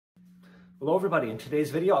Hello everybody, in today's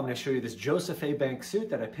video I'm going to show you this Joseph A. Banks suit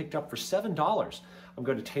that I picked up for $7. I'm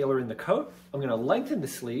going to tailor in the coat, I'm going to lengthen the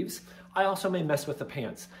sleeves, I also may mess with the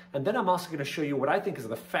pants. And then I'm also going to show you what I think is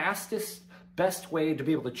the fastest, best way to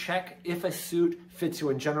be able to check if a suit fits you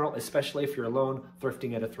in general, especially if you're alone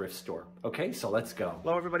thrifting at a thrift store. Okay, so let's go.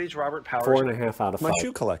 Hello everybody, it's Robert Powers. 4.5 out of 5. My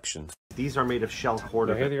shoe collection. These are made of shell cord.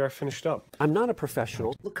 Here they are finished up. I'm not a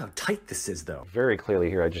professional. Look how tight this is though. Very clearly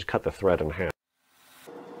here, I just cut the thread in half.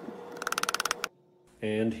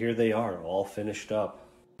 And here they are, all finished up.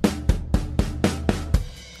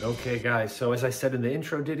 Okay guys, so as I said in the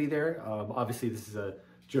intro ditty there, obviously this is a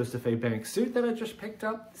Joseph A. Banks suit that I just picked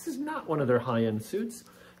up. This is not one of their high-end suits.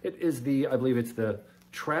 It is the, I believe it's the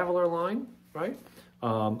Traveler line, right?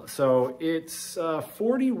 So it's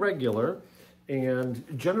 40 regular, and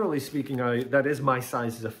generally speaking, that is my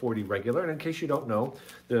size is a 40 regular. And in case you don't know,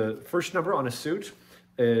 the first number on a suit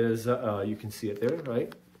is, you can see it there,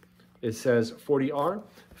 right? It says 40R.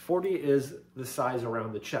 40 is the size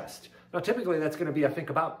around the chest. Now, typically that's going to be, I think,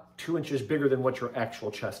 about 2 inches bigger than what your actual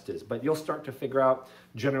chest is, but you'll start to figure out,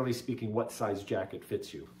 generally speaking, what size jacket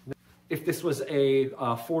fits you. If this was a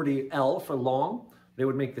 40L for long, they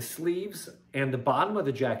would make the sleeves and the bottom of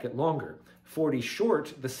the jacket longer. 40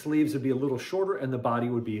 short, the sleeves would be a little shorter and the body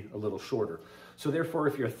would be a little shorter. So therefore,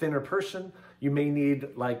 if you're a thinner person, you may need,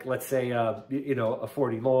 like, let's say, a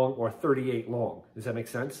 40 long or 38 long. Does that make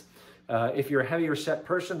sense? If you're a heavier set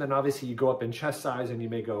person, then obviously you go up in chest size and you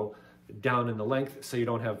may go down in the length so you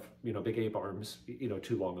don't have, big ape arms,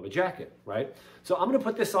 too long of a jacket, right? So I'm going to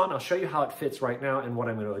put this on. I'll show you how it fits right now and what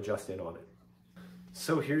I'm going to adjust in on it.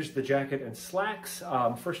 So here's the jacket and slacks.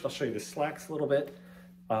 First, I'll show you the slacks a little bit.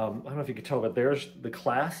 I don't know if you can tell, but there's the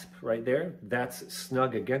clasp right there. That's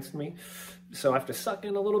snug against me. So I have to suck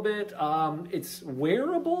in a little bit. It's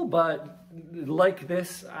wearable, but like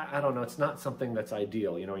this, I don't know. It's not something that's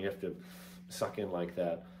ideal. You have to suck in like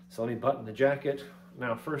that. So let me button the jacket.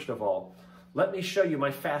 Now, first of all, let me show you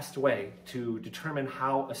my fast way to determine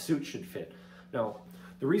how a suit should fit. Now,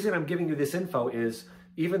 the reason I'm giving you this info is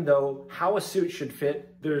even though how a suit should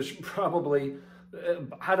fit, there's probably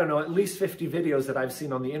I don't know, at least 50 videos that I've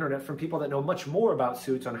seen on the internet from people that know much more about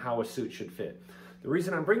suits on how a suit should fit. The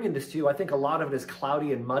reason I'm bringing this to you, I think a lot of it is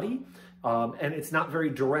cloudy and muddy, and it's not very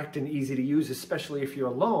direct and easy to use, especially if you're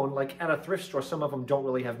alone. Like at a thrift store, some of them don't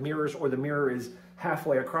really have mirrors, or the mirror is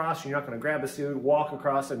halfway across, and you're not going to grab a suit, walk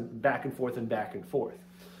across, and back and forth and back and forth.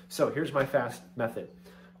 So here's my fast method.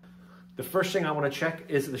 The first thing I want to check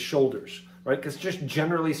is the shoulders, right? Because just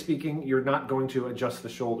generally speaking, you're not going to adjust the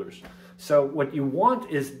shoulders. So what you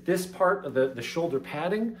want is this part of the shoulder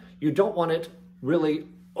padding. You don't want it really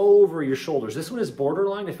over your shoulders. This one is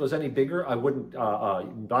borderline. If it was any bigger, I wouldn't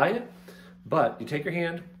buy it. But you take your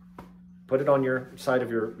hand, put it on your side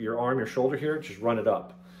of your arm, your shoulder here, just run it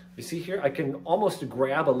up. You see here, I can almost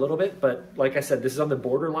grab a little bit, but like I said, this is on the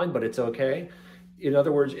borderline, but it's okay. In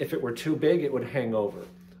other words, if it were too big, it would hang over.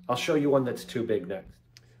 I'll show you one that's too big next.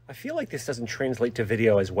 I feel like this doesn't translate to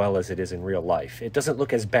video as well as it is in real life. It doesn't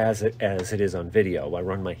look as bad as it is on video. I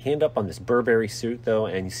run my hand up on this Burberry suit though,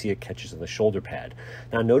 and you see it catches on the shoulder pad.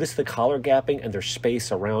 Now notice the collar gapping and there's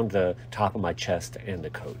space around the top of my chest and the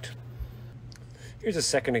coat. Here's a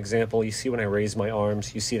second example. You see when I raise my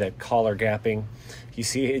arms, you see that collar gapping. You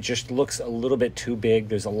see it just looks a little bit too big.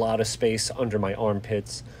 There's a lot of space under my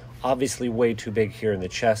armpits. Obviously way too big here in the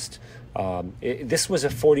chest. This was a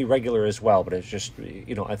 40 regular as well, but it's just,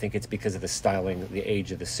 I think it's because of the styling, the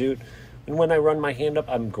age of the suit. And when I run my hand up,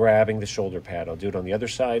 I'm grabbing the shoulder pad. I'll do it on the other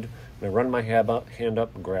side. When I run my hand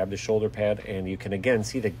up, grab the shoulder pad, and you can again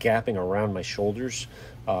see the gapping around my shoulders,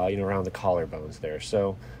 around the collarbones there.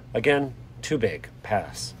 So again, too big,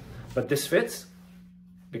 pass. But this fits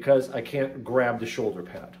because I can't grab the shoulder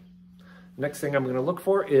pad. Next thing I'm going to look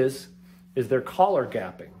for is there collar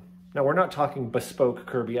gapping. Now, we're not talking bespoke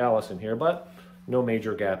Kirby Allison here, but no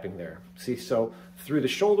major gapping there. See, so through the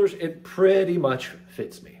shoulders, it pretty much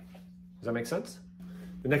fits me. Does that make sense?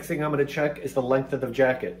 The next thing I'm going to check is the length of the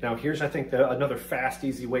jacket. Now, here's, I think, another fast,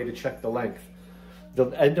 easy way to check the length. The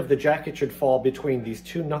end of the jacket should fall between these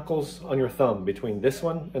two knuckles on your thumb, between this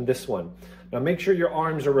one and this one. Now, make sure your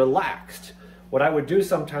arms are relaxed. What I would do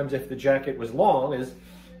sometimes if the jacket was long is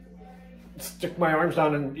stick my arms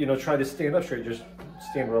down and, try to stand up straight. Just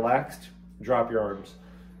stand relaxed, drop your arms.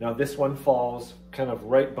 Now this one falls kind of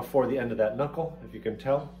right before the end of that knuckle, if you can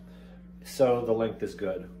tell. So the length is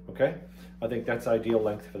good, okay? I think that's ideal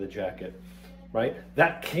length for the jacket, right?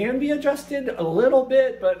 That can be adjusted a little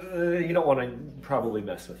bit, but you don't want to probably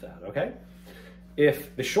mess with that, okay?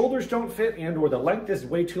 If the shoulders don't fit and or the length is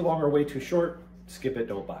way too long or way too short, skip it,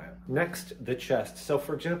 don't buy it. Next, the chest. So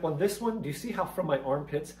for example, on this one, do you see how from my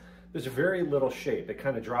armpits, there's very little shape. It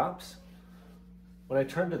kind of drops. When I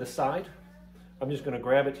turn to the side, I'm just going to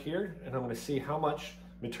grab it here and I'm going to see how much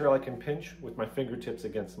material I can pinch with my fingertips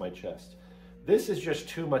against my chest. This is just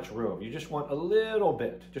too much room. You just want a little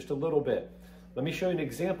bit, just a little bit. Let me show you an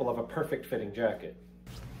example of a perfect fitting jacket.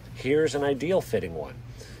 Here's an ideal fitting one.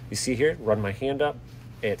 You see here, run my hand up.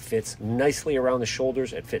 It fits nicely around the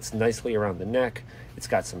shoulders. It fits nicely around the neck. It's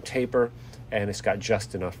got some taper and it's got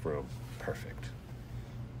just enough room. Perfect.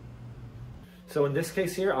 So in this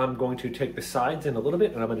case here, I'm going to take the sides in a little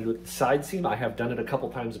bit and I'm going to do it with the side seam. I have done it a couple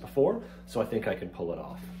times before, so I think I can pull it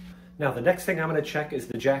off. Now the next thing I'm going to check is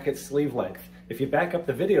the jacket sleeve length. If you back up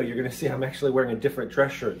the video, you're going to see I'm actually wearing a different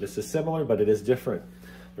dress shirt. This is similar, but it is different.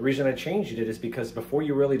 The reason I changed it is because before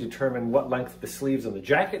you really determine what length the sleeves on the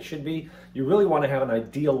jacket should be, you really want to have an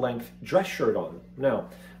ideal length dress shirt on. Now,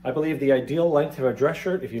 I believe the ideal length of a dress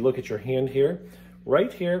shirt, if you look at your hand here,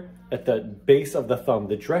 right here at the base of the thumb,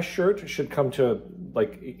 the dress shirt should come to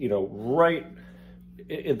like, you know, right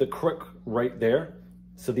in the crook right there.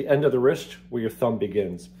 So the end of the wrist where your thumb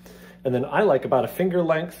begins. And then I like about a finger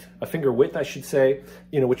length, a finger width, I should say,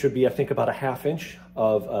 you know, which would be, I think, about a ½ inch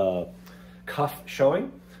of cuff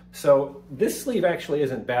showing. So this sleeve actually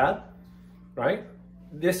isn't bad, right?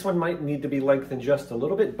 This one might need to be lengthened just a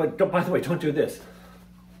little bit, but don't, by the way, don't do this.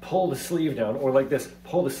 Pull the sleeve down, or like this,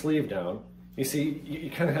 pull the sleeve down. You see, you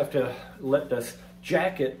kind of have to let this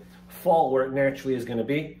jacket fall where it naturally is going to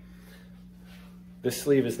be. This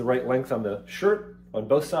sleeve is the right length on the shirt on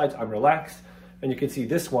both sides. I'm relaxed. And you can see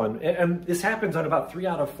this one, and this happens on about 3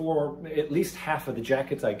 out of 4, at least half of the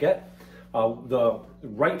jackets I get. The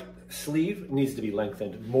right sleeve needs to be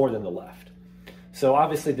lengthened more than the left. So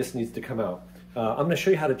obviously this needs to come out. I'm going to show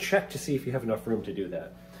you how to check to see if you have enough room to do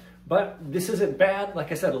that. But this isn't bad.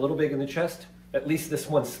 Like I said, a little big in the chest. At least this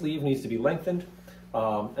one sleeve needs to be lengthened.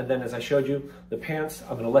 And then as I showed you, the pants,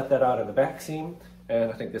 I'm going to let that out of the back seam, and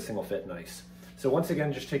I think this thing will fit nice. So once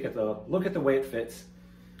again, just take a look at the way it fits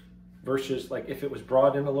versus like if it was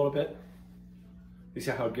broad in a little bit. You see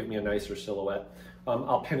how it would give me a nicer silhouette.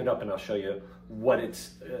 I'll pin it up and I'll show you what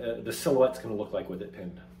the silhouette's going to look like with it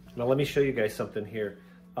pinned. Now let me show you guys something here.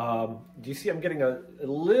 Do you see I'm getting a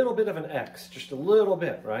little bit of an X, just a little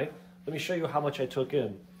bit, right? Let me show you how much I took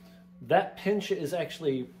in. That pinch is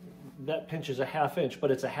actually, that pinch is a ½ inch, but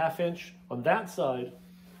it's a ½ inch on that side,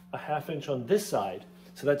 a ½ inch on this side.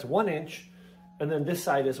 So that's 1 inch, and then this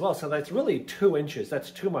side as well. So that's really 2 inches. That's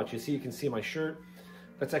too much. You see, you can see my shirt.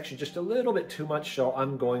 That's actually just a little bit too much, so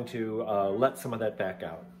I'm going to let some of that back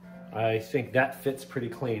out. I think that fits pretty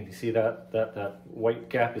clean. You see that white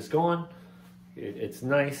gap is gone. It's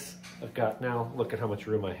nice. I've got now, look at how much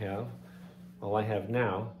room I have. All I have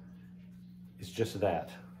now is just that.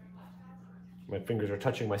 My fingers are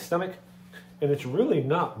touching my stomach, and it's really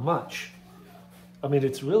not much. I mean,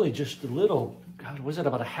 it's really just a little, God, was it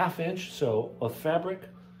about a ½ inch? So of fabric,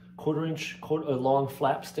 quarter inch, a long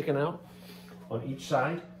flap sticking out on each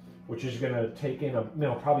side, which is gonna take in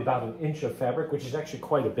probably about 1 inch of fabric, which is actually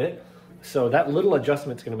quite a bit. So that little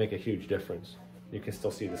adjustment's gonna make a huge difference. You can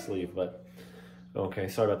still see the sleeve, but okay,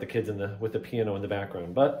 sorry about the kids with the piano in the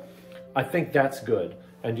background, but I think that's good.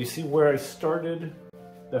 And you see where I started?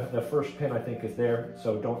 The first pin I think is there,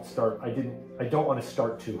 so don't start, I don't want to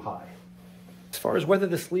start too high. As far as whether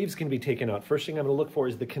the sleeves can be taken out, first thing I'm going to look for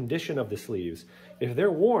is the condition of the sleeves. If they're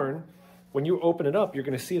worn, when you open it up, you're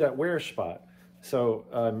going to see that wear spot.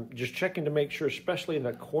 So just checking to make sure, especially in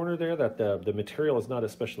that corner there, that the material is not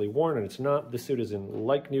especially worn, and it's not, the suit is in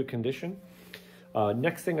like new condition.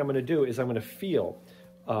 Next thing I'm going to do is I'm going to feel.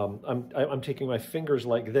 I'm taking my fingers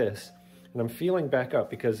like this, and I'm feeling back up,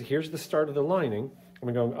 because here's the start of the lining.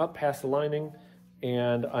 I'm going up past the lining,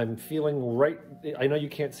 and I'm feeling right, I know you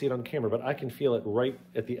can't see it on camera, but I can feel it right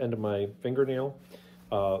at the end of my fingernail.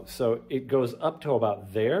 So it goes up to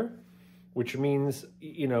about there, which means,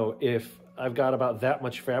 you know, if I've got about that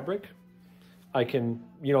much fabric, I can,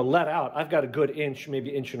 you know, let out. I've got a good inch, maybe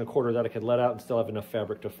 1.25 inches that I could let out and still have enough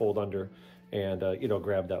fabric to fold under and, you know,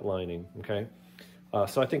 grab that lining, okay?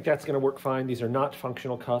 So I think that's going to work fine. These are not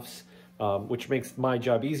functional cuffs. Which makes my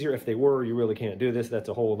job easier. If they were, you really can't do this. That's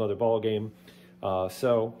a whole other ball game. All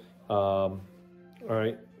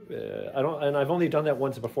right. And I've only done that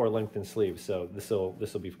once before, lengthened sleeves, so this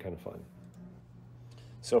will be kind of fun.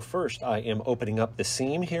 So first, I am opening up the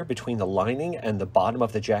seam here between the lining and the bottom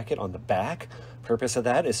of the jacket on the back. Purpose of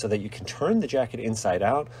that is so that you can turn the jacket inside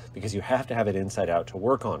out, because you have to have it inside out to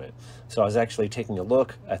work on it. So I was actually taking a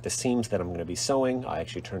look at the seams that I'm going to be sewing. I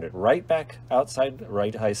actually turned it right back outside,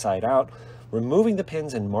 right side out, removing the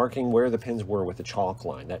pins and marking where the pins were with the chalk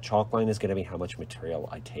line. That chalk line is going to be how much material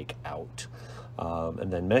I take out.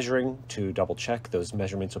 and then measuring to double check. Those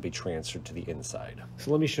measurements will be transferred to the inside.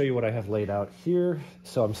 So let me show you what I have laid out here.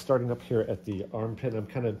 So I'm starting up here at the armpit. I'm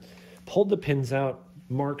kind of pulled the pins out,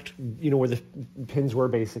 marked, you know, where the pins were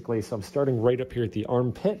basically. So I'm starting right up here at the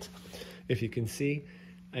armpit, if you can see.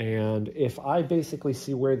 And if I basically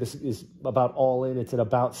see where this is about all in, it's at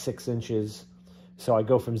about 6 inches. So I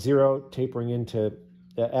go from 0, tapering into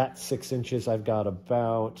at 6 inches. I've got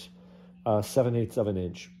about 7/8 of an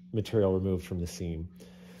inch material removed from the seam.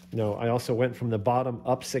 Now, I also went from the bottom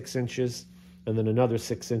up 6 inches and then another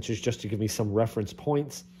 6 inches just to give me some reference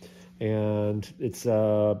points. And it's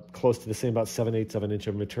close to the same, about 7/8 of an inch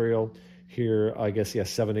of material. Here, I guess, yeah,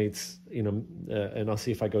 7/8, you know, and I'll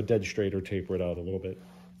see if I go dead straight or taper it out a little bit.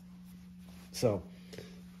 So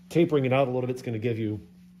tapering it out a little bit is going to give you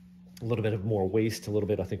a little bit of more waist, a little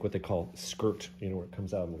bit, I think, what they call skirt, you know, where it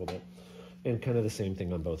comes out a little bit. And kind of the same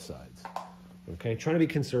thing on both sides. Okay, trying to be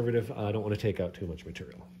conservative. I don't want to take out too much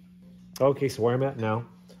material. Okay, so where I'm at now,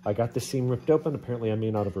 I got the seam ripped open. Apparently, I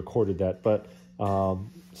may not have recorded that, but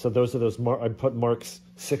so those are those, I put marks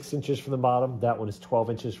 6 inches from the bottom. That one is 12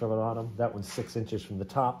 inches from the bottom. That one's 6 inches from the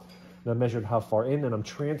top. And I measured how far in, and I'm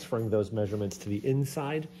transferring those measurements to the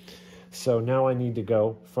inside. So now I need to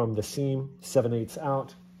go from the seam 7/8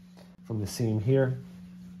 out, from the seam here,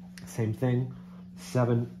 same thing,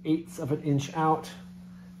 7/8 of an inch out,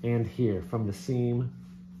 and here from the seam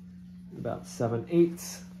about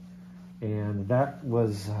 7/8. And that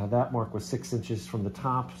was that mark was 6 inches from the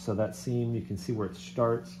top. So that seam, you can see where it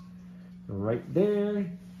starts right there.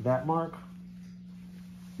 That mark,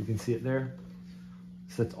 you can see it there.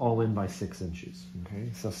 So it's all in by 6 inches.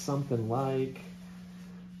 Okay, so something like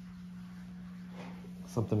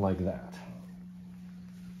that.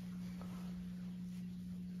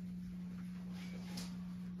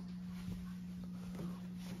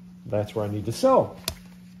 That's where I need to sew.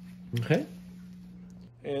 Okay.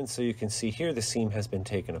 And so you can see here the seam has been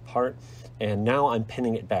taken apart, and now I'm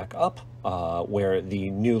pinning it back up where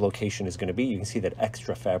the new location is going to be. You can see that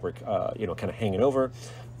extra fabric, you know, kind of hanging over.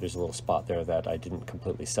 There's a little spot there that I didn't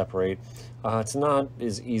completely separate. It's not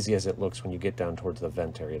as easy as it looks when you get down towards the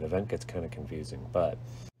vent area. The vent gets kind of confusing, but...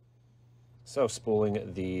 So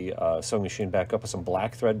spooling the sewing machine back up with some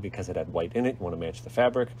black thread because it had white in it. You want to match the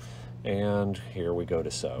fabric. And here we go to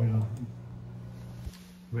sew.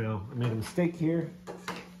 Well, I made a mistake here.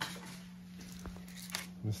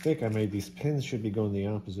 The mistake I made, these pins should be going the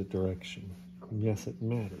opposite direction. Yes, it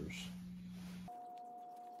matters.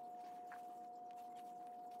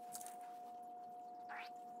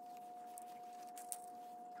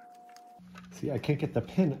 See, I can't get the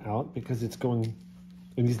pin out because it's going,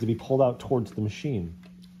 it needs to be pulled out towards the machine.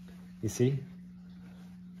 You see?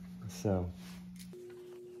 So.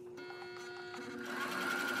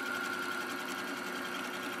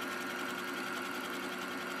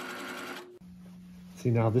 See,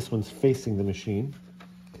 now this one's facing the machine,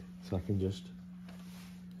 so I can just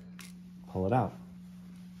pull it out.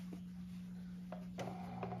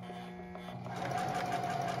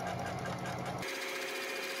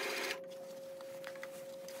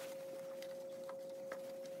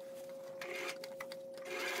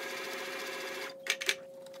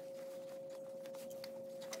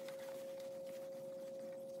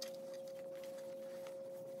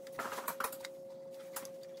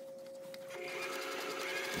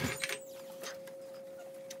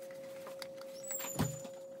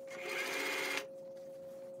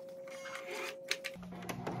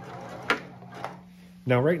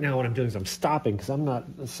 Now, right now, what I'm doing is I'm stopping because I'm not,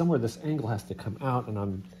 somewhere this angle has to come out, and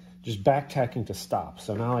I'm just back tacking to stop.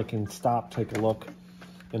 So now I can stop, take a look,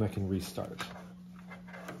 and I can restart.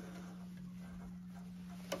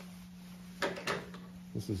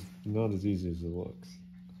 This is not as easy as it looks.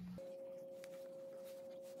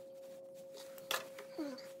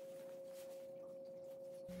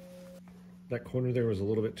 That corner there was a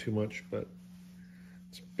little bit too much, but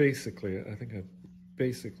it's basically, I think I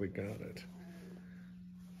basically got it.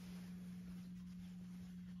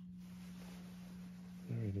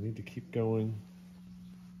 All right, I need to keep going.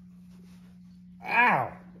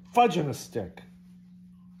 Ow! Fudging a stick.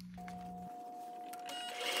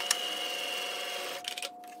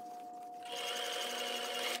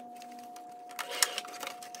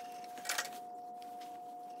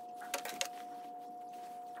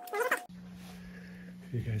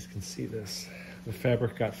 You guys can see this. The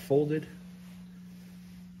fabric got folded.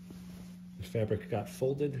 The fabric got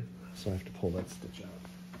folded, so I have to pull that stitch out.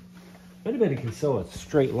 Anybody can sew a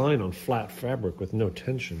straight line on flat fabric with no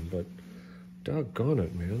tension, but doggone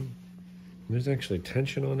it, man. There's actually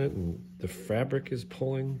tension on it and the fabric is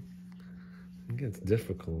pulling. It gets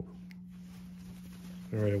difficult.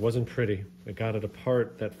 All right, it wasn't pretty. I got it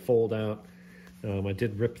apart, that fold out. I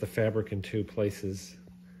did rip the fabric in 2 places.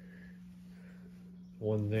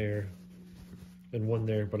 One there and one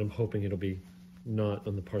there, but I'm hoping it'll be not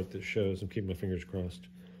on the part that shows. I'm keeping my fingers crossed.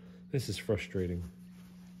 This is frustrating.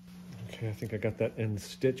 Okay, I think I got that end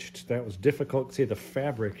stitched. That was difficult. See, the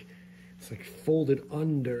fabric, it's like folded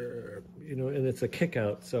under, you know, and it's a kick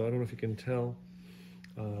out, so I don't know if you can tell.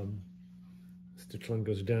 Stitch line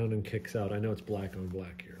goes down and kicks out. I know it's black on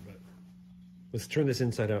black here, but let's turn this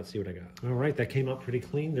inside out, see what I got. All right, that came out pretty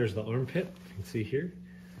clean. There's the armpit, you can see here.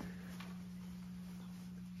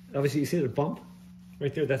 Obviously, you see the bump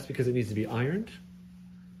right there? That's because it needs to be ironed.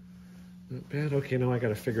 Not bad. Okay, now I got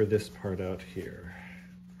to figure this part out here.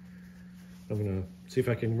 I'm going to see if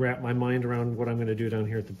I can wrap my mind around what I'm going to do down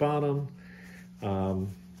here at the bottom.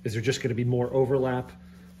 Is there just going to be more overlap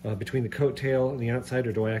between the coat tail and the outside,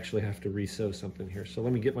 or do I actually have to re-sew something here? So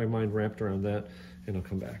let me get my mind wrapped around that, and I'll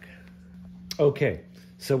come back. Okay,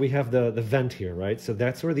 so we have the vent here, right? So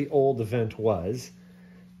that's where the old vent was.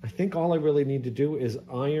 I think all I really need to do is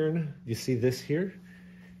iron, you see this here?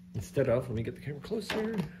 Instead of, let me get the camera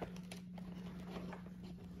closer.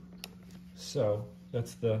 So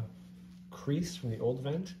that's the crease from the old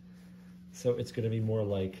vent. So it's gonna be more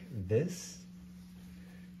like this.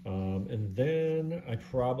 And then I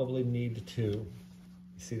probably need to, you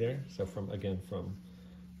see there? So from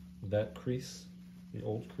that crease, the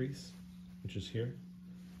old crease, which is here.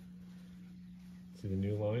 See the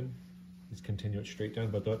new line? Let's continue it straight down,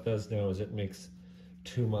 but what it does now is it makes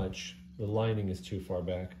too much, the lining is too far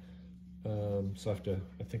back. So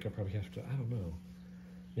I think I probably have to, I don't know.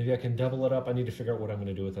 Maybe I can double it up. I need to figure out what I'm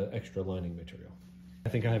gonna do with the extra lining material. I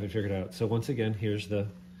think I have it figured out. So once again, here's the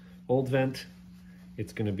old vent.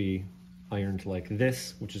 It's gonna be ironed like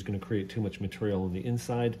this, which is gonna create too much material on the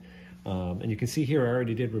inside. And you can see here, I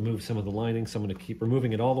already did remove some of the lining, so I'm gonna keep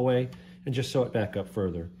removing it all the way and just sew it back up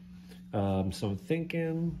further. So I'm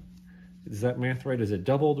thinking, is that math right? Is it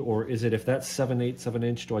doubled, or is it, if that's 7/8 of an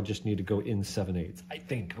inch, do I just need to go in 7/8? I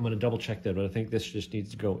think, I'm gonna double check that, but I think this just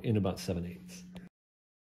needs to go in about 7/8.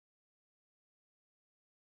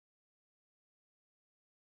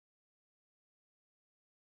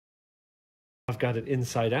 I've got it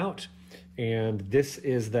inside out, and this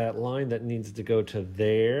is that line that needs to go to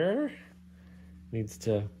there. Needs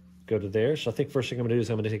to go to there. So I think first thing I'm gonna do is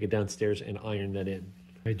I'm gonna take it downstairs and iron that in.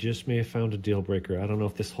 I just may have found a deal breaker. I don't know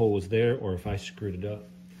if this hole was there or if I screwed it up.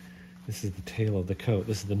 This is the tail of the coat.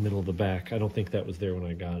 This is the middle of the back. I don't think that was there when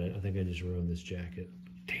I got it. I think I just ruined this jacket.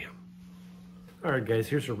 Damn. All right, guys,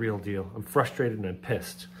 here's the real deal. I'm frustrated and I'm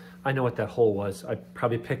pissed. I know what that hole was. I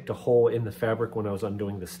probably picked a hole in the fabric when I was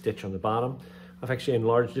undoing the stitch on the bottom. I've actually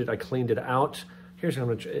enlarged it. I cleaned it out. Here's how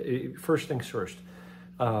much, first things first.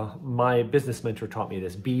 My business mentor taught me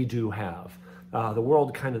this, be, do, have. The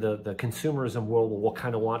world, kind of the consumerism world will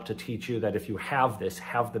kind of want to teach you that if you have this,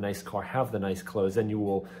 have the nice car, have the nice clothes, then you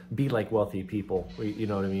will be like wealthy people. You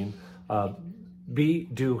know what I mean? Be,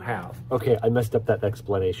 do, have. Okay, I messed up that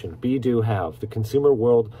explanation. Be, do, have. The consumer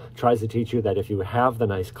world tries to teach you that if you have the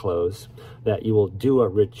nice clothes, that you will do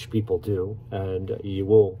what rich people do, and you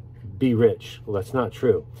will be rich. Well, that's not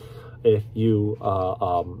true. If you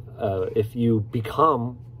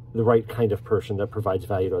become the right kind of person that provides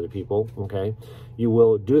value to other people, okay, you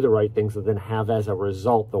will do the right things and then have as a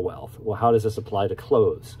result the wealth. Well, how does this apply to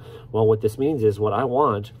clothes? Well, what this means is, what I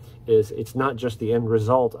want is, it's not just the end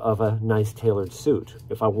result of a nice tailored suit.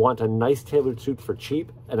 If I want a nice tailored suit for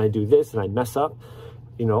cheap and I do this and I mess up,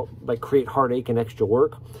 you know, like create heartache and extra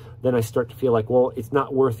work, then I start to feel like, well, it's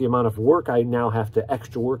not worth the amount of work I now have to,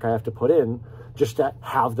 extra work I have to put in just to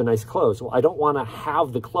have the nice clothes. Well, I don't want to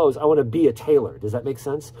have the clothes. I want to be a tailor. Does that make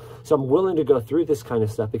sense? So I'm willing to go through this kind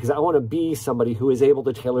of stuff because I want to be somebody who is able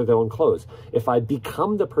to tailor their own clothes. If I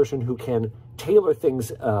become the person who can tailor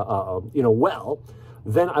things, you know, well,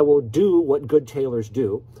 then I will do what good tailors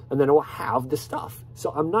do, and then I will have the stuff.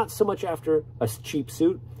 So I'm not so much after a cheap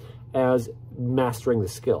suit as mastering the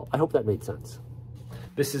skill. I hope that made sense.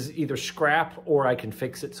 This is either scrap or I can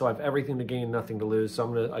fix it, so I have everything to gain, nothing to lose.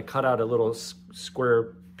 So I cut out a little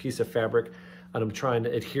square piece of fabric, and I'm trying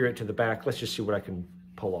to adhere it to the back. Let's just see what I can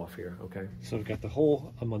pull off here, okay? So I've got the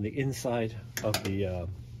hole. I'm on the inside of the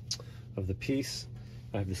piece.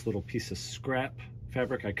 I have this little piece of scrap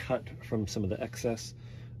fabric I cut from some of the excess,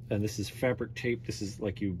 and this is fabric tape. This is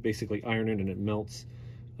like you basically iron it and it melts.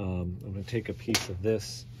 I'm gonna take a piece of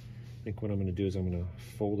this. I think what I'm gonna do is I'm gonna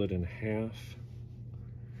fold it in half.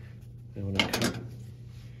 And when I cut,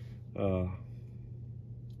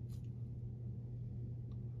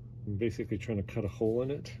 I'm basically trying to cut a hole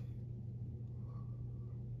in it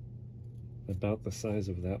about the size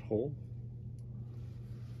of that hole.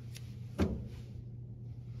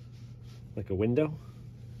 like a window.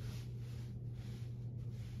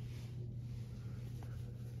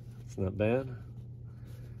 It's not bad.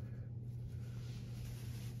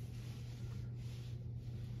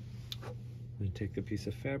 Then take the piece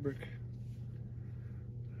of fabric.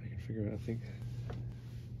 I can figure out, I think.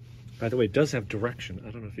 By the way, it does have direction. I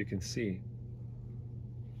don't know if you can see.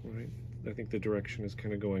 Right? I think the direction is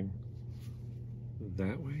kind of going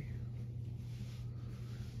that way.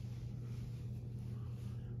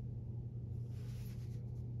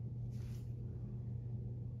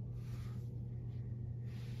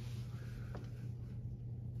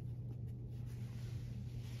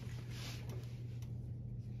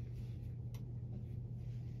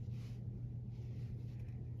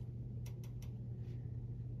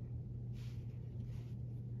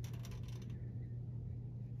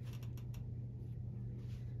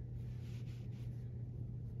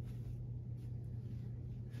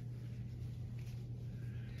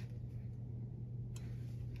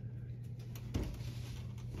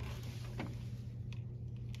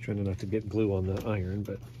 Trying not to get glue on the iron,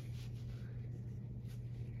 but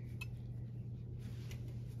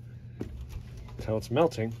that's how it's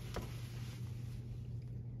melting.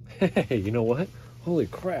 Hey, you know what? Holy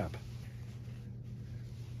crap.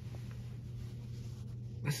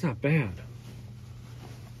 That's not bad.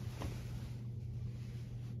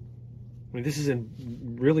 I mean, this is in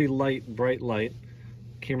really light, bright light.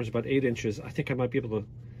 Camera's about 8 inches. I think I might be able to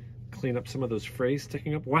clean up some of those frays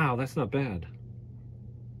sticking up. Wow, that's not bad.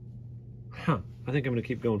 Huh, I think I'm gonna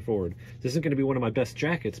keep going forward. This isn't gonna be one of my best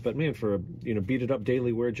jackets, but man, for a beat it up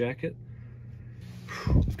daily wear jacket.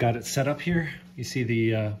 I've got it set up here. You see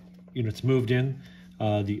the, it's moved in.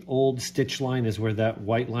 The old stitch line is where that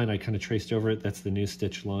white line I kind of traced over it. That's the new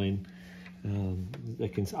stitch line. I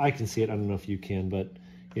can see it, I don't know if you can, but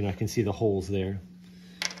I can see the holes there.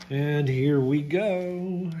 And here we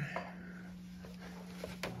go.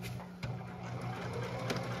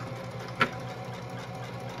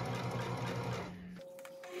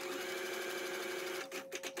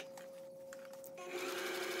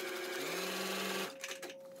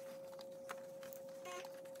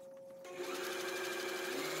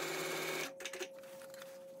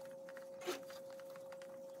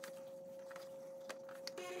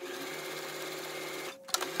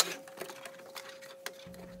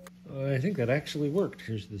 I think that actually worked.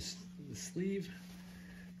 Here's the sleeve.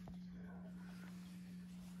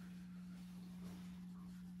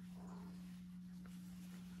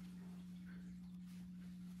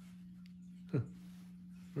 Huh.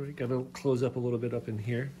 All right, got to close up a little bit up in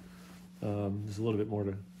here. There's a little bit more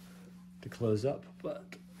to close up, but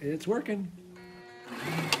it's working.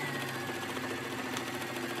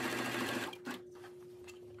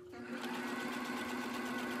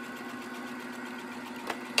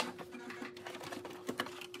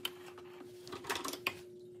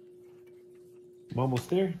 I'm almost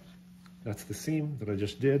there. That's the seam that I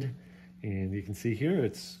just did. And you can see here, I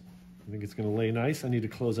think it's gonna lay nice. I need to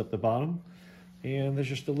close up the bottom. And there's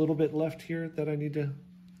just a little bit left here that I need to,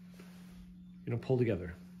 pull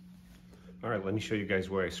together. All right, let me show you guys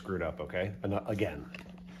where I screwed up, okay? Again.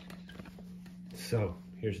 So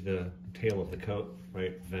here's the tail of the coat,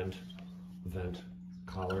 right? Vent,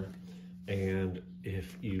 collar. And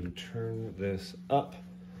if you turn this up,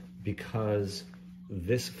 because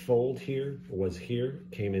this fold here was here,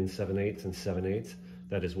 came in 7/8 and 7/8.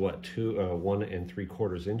 That is what, 1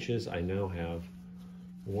 3/4 inches. I now have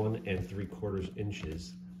 1 3/4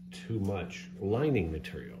 inches too much lining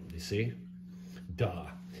material, you see? Duh.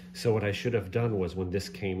 So what I should have done was when this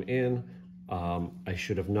came in, I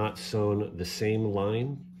should have not sewn the same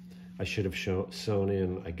line. I should have sewn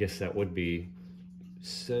in, I guess that would be,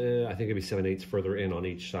 I think it'd be 7/8 further in on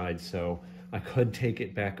each side. So I could take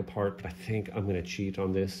it back apart, but I think I'm gonna cheat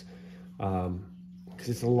on this because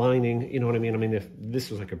it's a lining, you know what I mean? I mean, if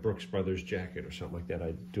this was like a Brooks Brothers jacket or something like that,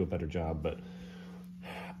 I'd do a better job,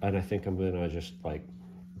 and I think I'm gonna just like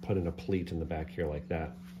put in a pleat in the back here like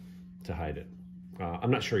that to hide it.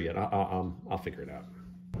 I'm not sure yet, I'll figure it out.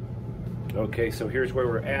 Okay, so here's where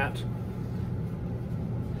we're at.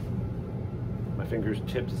 My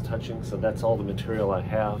fingertip is touching, so that's all the material I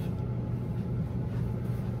have.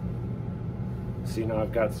 See, now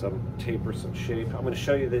I've got some taper, some shape. I'm going to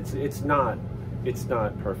show you that it's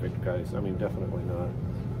not perfect, guys. I mean, definitely not.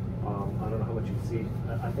 I don't know how much you see.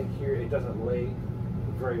 I think here it doesn't lay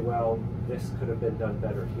very well. This could have been done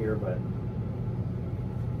better here, but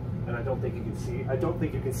and I don't think you can see. I don't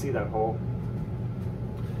think you can see that hole.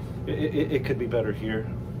 It could be better here.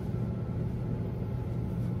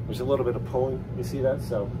 There's a little bit of pulling. You see that?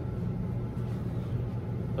 So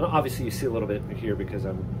obviously you see a little bit here because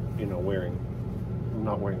I'm, wearing I'm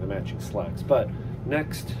not wearing the matching slacks. But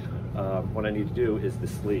next, what I need to do is the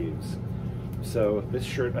sleeves. So this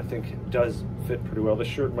shirt I think does fit pretty well. This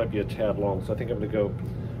shirt might be a tad long, so I think I'm gonna go,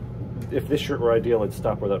 if this shirt were ideal, I'd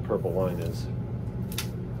stop where that purple line is.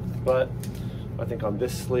 But I think on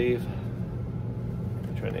this sleeve,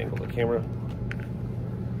 I'm trying to angle the camera.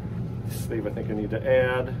 This sleeve I think I need to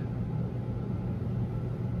add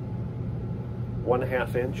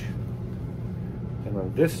 1/2 inch. And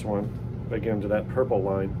on this one, again to that purple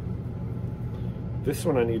line, this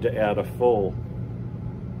one I need to add a full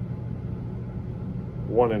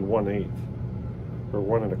 1 1/8 or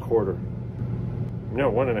 1 1/4. No,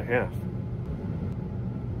 1 1/2.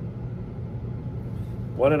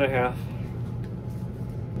 1 1/2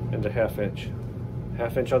 and 1/2 inch.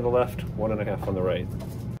 1/2 inch on the left, 1 1/2 on the right.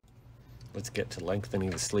 Let's get to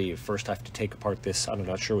lengthening the sleeve. First I have to take apart this, I'm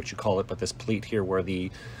not sure what you call it, but this pleat here where the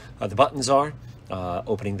buttons are,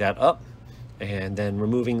 opening that up, and then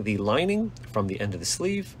removing the lining from the end of the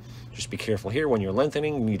sleeve. Just be careful here when you're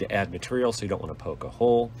lengthening, you need to add material so you don't want to poke a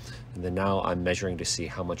hole. And then now I'm measuring to see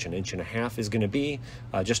how much 1 1/2 inches is going to be,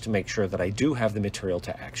 just to make sure that I do have the material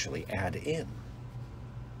to actually add in.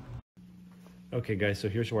 Okay guys, so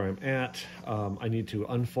here's where I'm at. I need to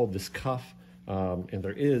unfold this cuff, and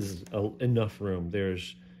there is enough room.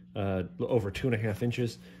 There's over 2.5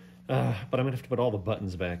 inches, but I'm gonna have to put all the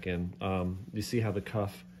buttons back in. You see how the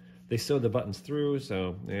cuff, they sewed the buttons through,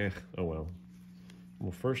 so oh well.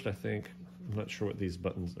 Well, first I think, I'm not sure what these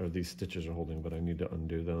buttons or these stitches are holding, but I need to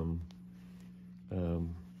undo them.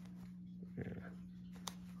 Yeah.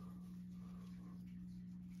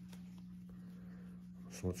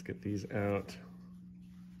 So let's get these out.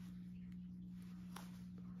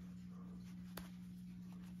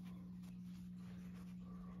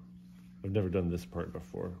 I've never done this part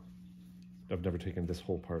before. I've never taken this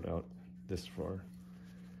whole part out this far.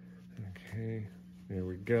 Okay, there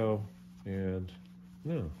we go. And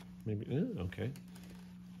no, maybe, okay.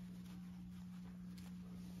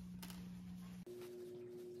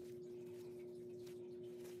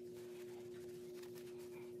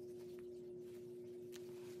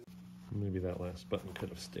 Maybe that last button could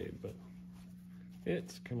have stayed, but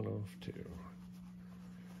it's coming off too.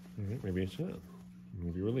 All right, maybe it's not.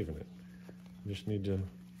 Maybe we're leaving it. We just need to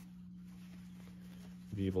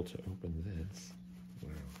be able to open this. Wow,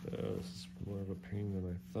 this is more of a pain than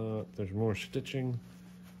I thought. There's more stitching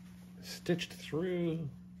stitched through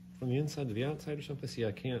from the inside to the outside or something. See,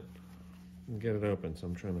 I can't get it open, so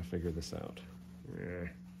I'm trying to figure this out.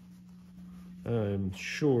 I'm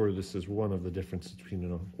sure this is one of the differences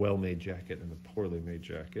between a well-made jacket and a poorly made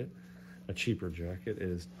jacket. A cheaper jacket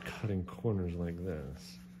is cutting corners like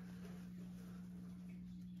this.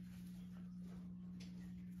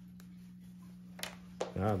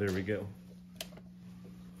 Ah, there we go.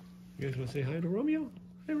 You guys want to say hi to Romeo?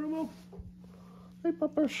 Hey, Romo. Hey,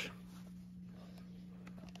 puppers.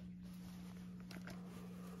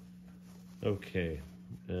 Okay,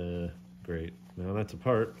 great. Now that's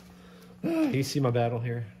apart. You see my battle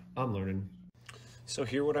here? I'm learning. So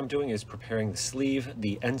here what I'm doing is preparing the sleeve.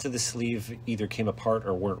 The ends of the sleeve either came apart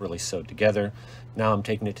or weren't really sewed together. Now I'm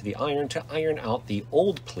taking it to the iron to iron out the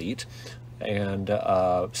old pleat and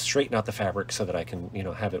straighten out the fabric so that I can,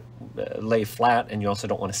 have it lay flat, and you also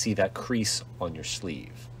don't want to see that crease on your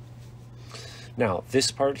sleeve. Now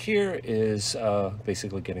this part here is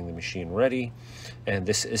basically getting the machine ready, and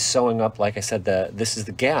this is sewing up, like I said, this is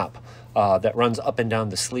the gap that runs up and down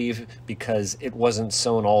the sleeve because it wasn't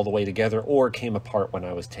sewn all the way together or came apart when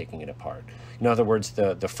I was taking it apart. In other words,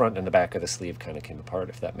 the front and the back of the sleeve kind of came apart,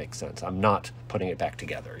 if that makes sense. I'm not putting it back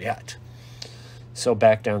together yet. So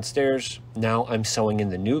back downstairs, now I'm sewing in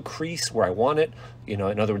the new crease where I want it. In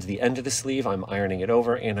other words, the end of the sleeve, I'm ironing it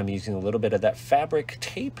over, and I'm using a little bit of that fabric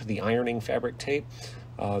tape, the ironing fabric tape,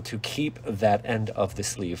 to keep that end of the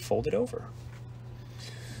sleeve folded over.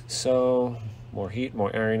 So more heat,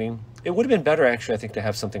 more ironing. It would have been better, actually, I think, to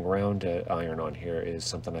have something round to iron on here. Is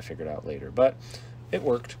something I figured out later, but it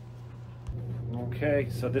worked. Okay,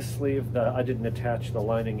 so this sleeve, I didn't attach the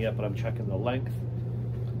lining yet, but I'm checking the length.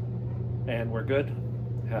 And we're good.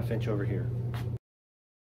 1/2 inch over here.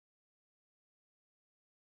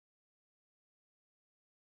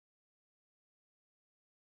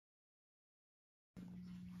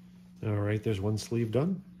 All right, there's one sleeve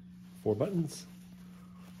done. 4 buttons.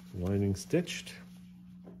 Lining stitched.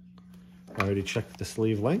 I already checked the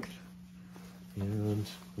sleeve length. And you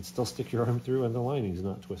can still stick your arm through and the lining's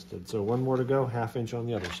not twisted. So one more to go, 1/2 inch on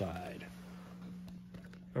the other side.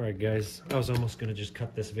 All right, guys, I was almost gonna just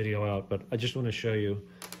cut this video out, but I just wanna show you.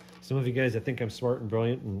 Some of you guys, I think I'm smart and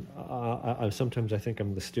brilliant, and sometimes I think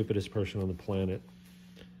I'm the stupidest person on the planet.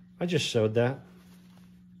 I just sewed that.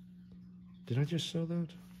 Did I just sew that?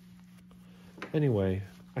 Anyway,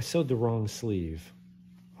 I sewed the wrong sleeve.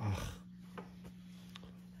 Ugh.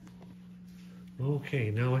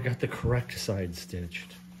 Okay, now I got the correct side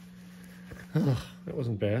stitched. Ugh, that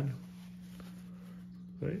wasn't bad.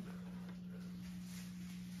 Right?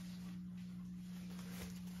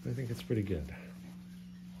 I think it's pretty good.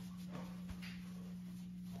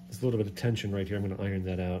 There's a little bit of tension right here. I'm going to iron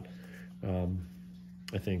that out.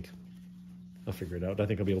 I think. I'll figure it out. I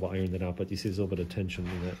think I'll be able to iron that out, but you see there's a little bit of tension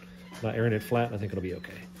in that. If I iron it flat, I think it'll be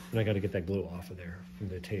okay. And I got to get that glue off of there from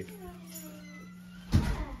the tape.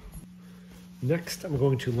 Next, I'm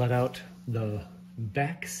going to let out the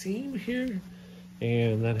back seam here,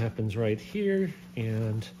 and that happens right here.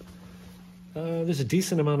 And there's a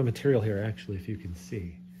decent amount of material here, actually, if you can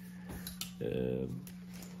see.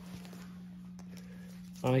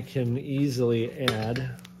 I can easily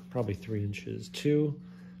add probably 3 inches.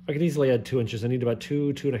 I can easily add 2 inches. I need about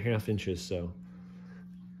 2.5 inches.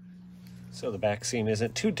 So the back seam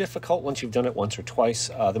isn't too difficult once you've done it once or twice.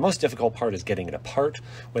 The most difficult part is getting it apart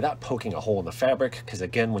without poking a hole in the fabric, because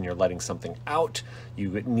again, when you're letting something out, you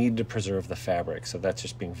need to preserve the fabric. So that's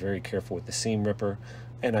just being very careful with the seam ripper.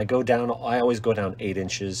 And I always go down 8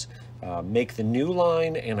 inches, make the new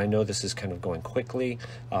line, and I know this is kind of going quickly,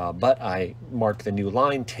 but I mark the new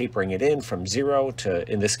line, tapering it in from 0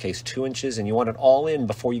 to, in this case, 2 inches, and you want it all in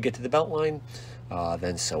before you get to the belt line,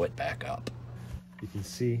 then sew it back up. You can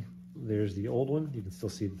see there's the old one. You can still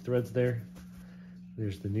see the threads there.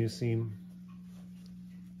 There's the new seam.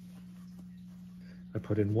 I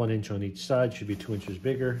put in 1 inch on each side, should be 2 inches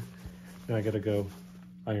bigger. Now I gotta go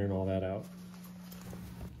iron all that out.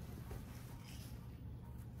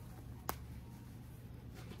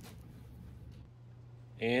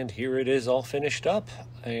 And here it is all finished up,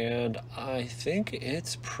 and I think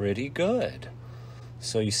it's pretty good.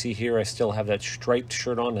 So you see here I still have that striped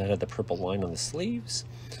shirt on, and I had the purple line on the sleeves.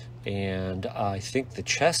 And I think the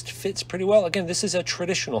chest fits pretty well. Again, this is a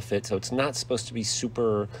traditional fit, so it's not supposed to be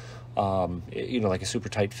super, like a super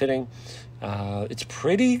tight fitting. It's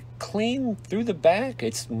pretty clean through the back.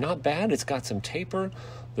 It's not bad. It's got some taper.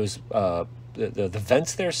 Those the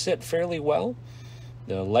vents there sit fairly well.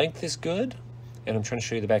 The length is good. And I'm trying to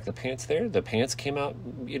show you the back of the pants there. The pants came out,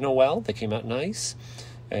 well. They came out nice.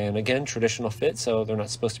 And again, traditional fit, so they're not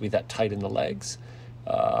supposed to be that tight in the legs.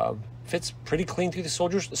 Fits pretty clean through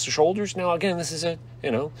the shoulders. Now, again, this is a,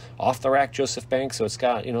 off-the-rack Joseph Banks, so it's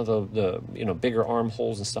got, the bigger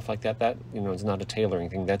armholes and stuff like that. That, is not a tailoring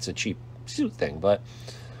thing. That's a cheap suit thing. But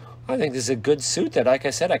I think this is a good suit that, like I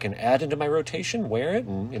said, I can add into my rotation, wear it,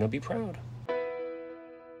 and, be proud.